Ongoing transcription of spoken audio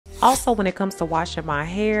Also, when it comes to washing my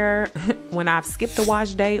hair, when I've skipped a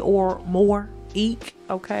wash day or more,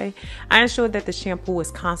 okay, I ensure that the shampoo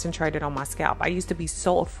is concentrated on my scalp. I used to be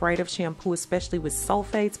so afraid of shampoo, especially with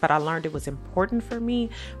sulfates, but I learned it was important for me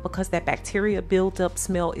because that bacteria buildup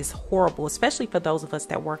smell is horrible, especially for those of us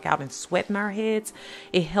that work out and sweat in our heads.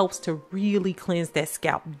 It helps to really cleanse that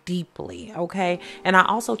scalp deeply, okay? And I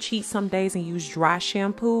also cheat some days and use dry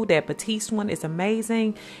shampoo. That Batiste one is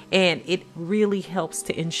amazing, and it really helps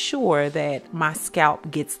to ensure that my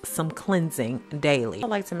scalp gets some cleansing daily. I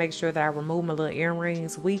like to make sure that I remove my little earrings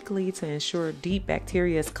weekly to ensure deep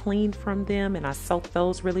bacteria is cleaned from them, and I soak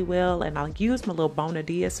those really well, and I'll use my little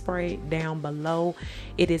Bonadilla spray down below.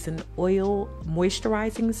 It is an oil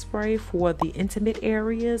moisturizing spray for the intimate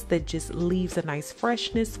areas that just leaves a nice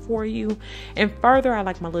freshness for you. And further, I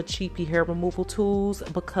like my little cheapy hair removal tools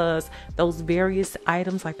because those various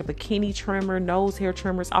items like the bikini trimmer, nose hair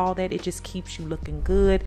trimmers, all that, it just keeps you looking good.